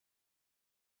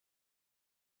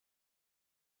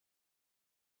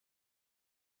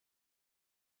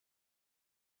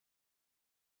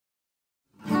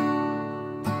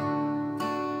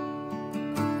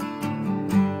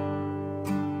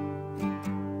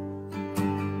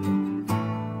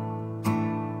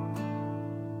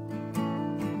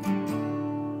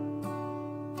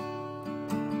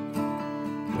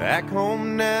Back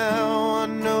home now, I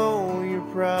know you're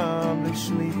probably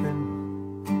sleeping.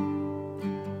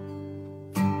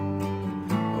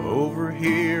 Over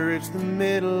here, it's the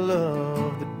middle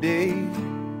of the day.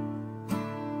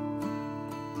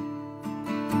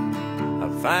 I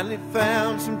finally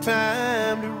found some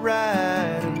time to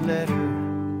write a letter.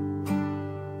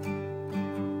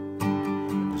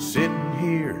 Sitting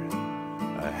here,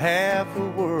 a half a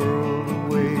world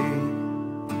away.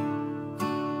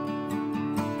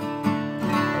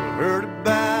 I've heard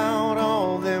about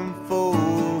all them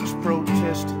folks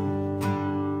protesting,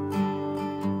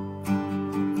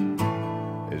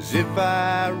 as if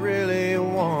I really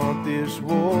want this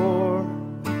war.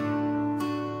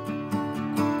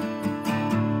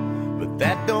 But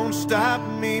that don't stop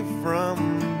me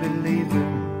from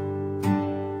believing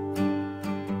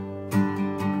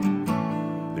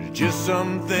there's just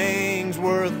some things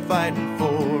worth fighting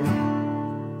for.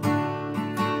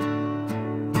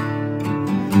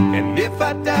 And if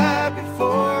I die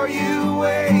before you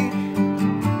wake,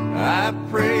 I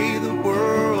pray the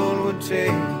world would take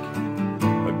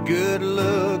a good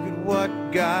look at what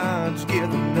God's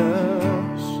given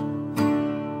us.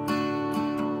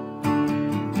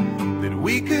 That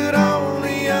we could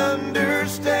only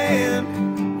understand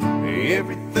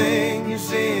everything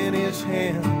is in His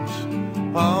hands.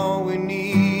 All we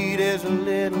need is a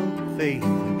little faith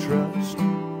and trust.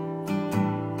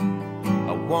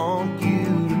 I want you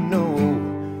to know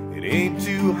it ain't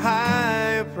too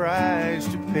high a price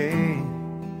to pay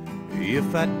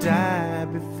if I die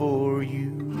before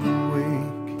you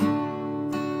wake.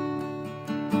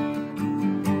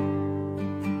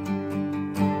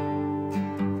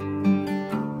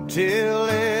 Tell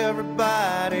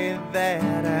everybody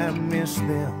that I miss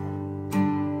them,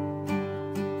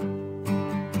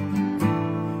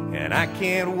 and I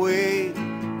can't wait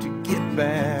to get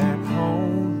back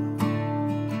home.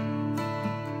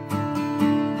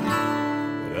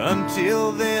 But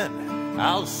until then,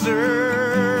 I'll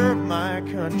serve my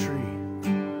country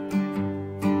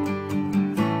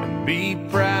and be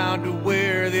proud to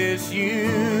wear this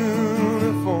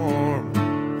uniform.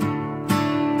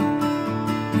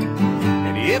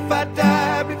 And if I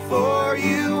die before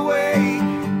you wake,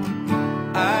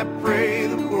 I pray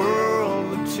the world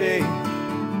would take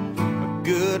a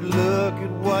good look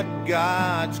at what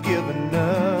God's given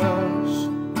us.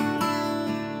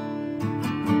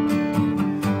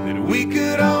 That we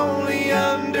could only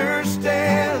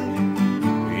understand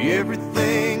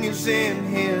everything is in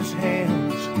His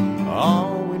hands.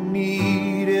 All we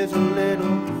need is a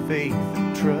little faith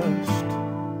and trust.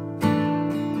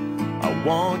 I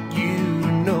want you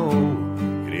to know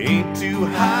it ain't too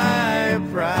high a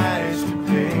price to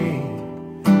pay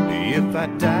if I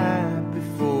die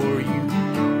before you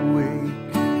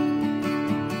wake.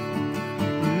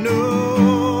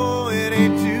 No, it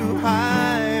ain't too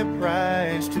high a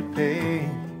price to pay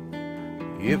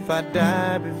if I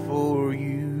die before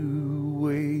you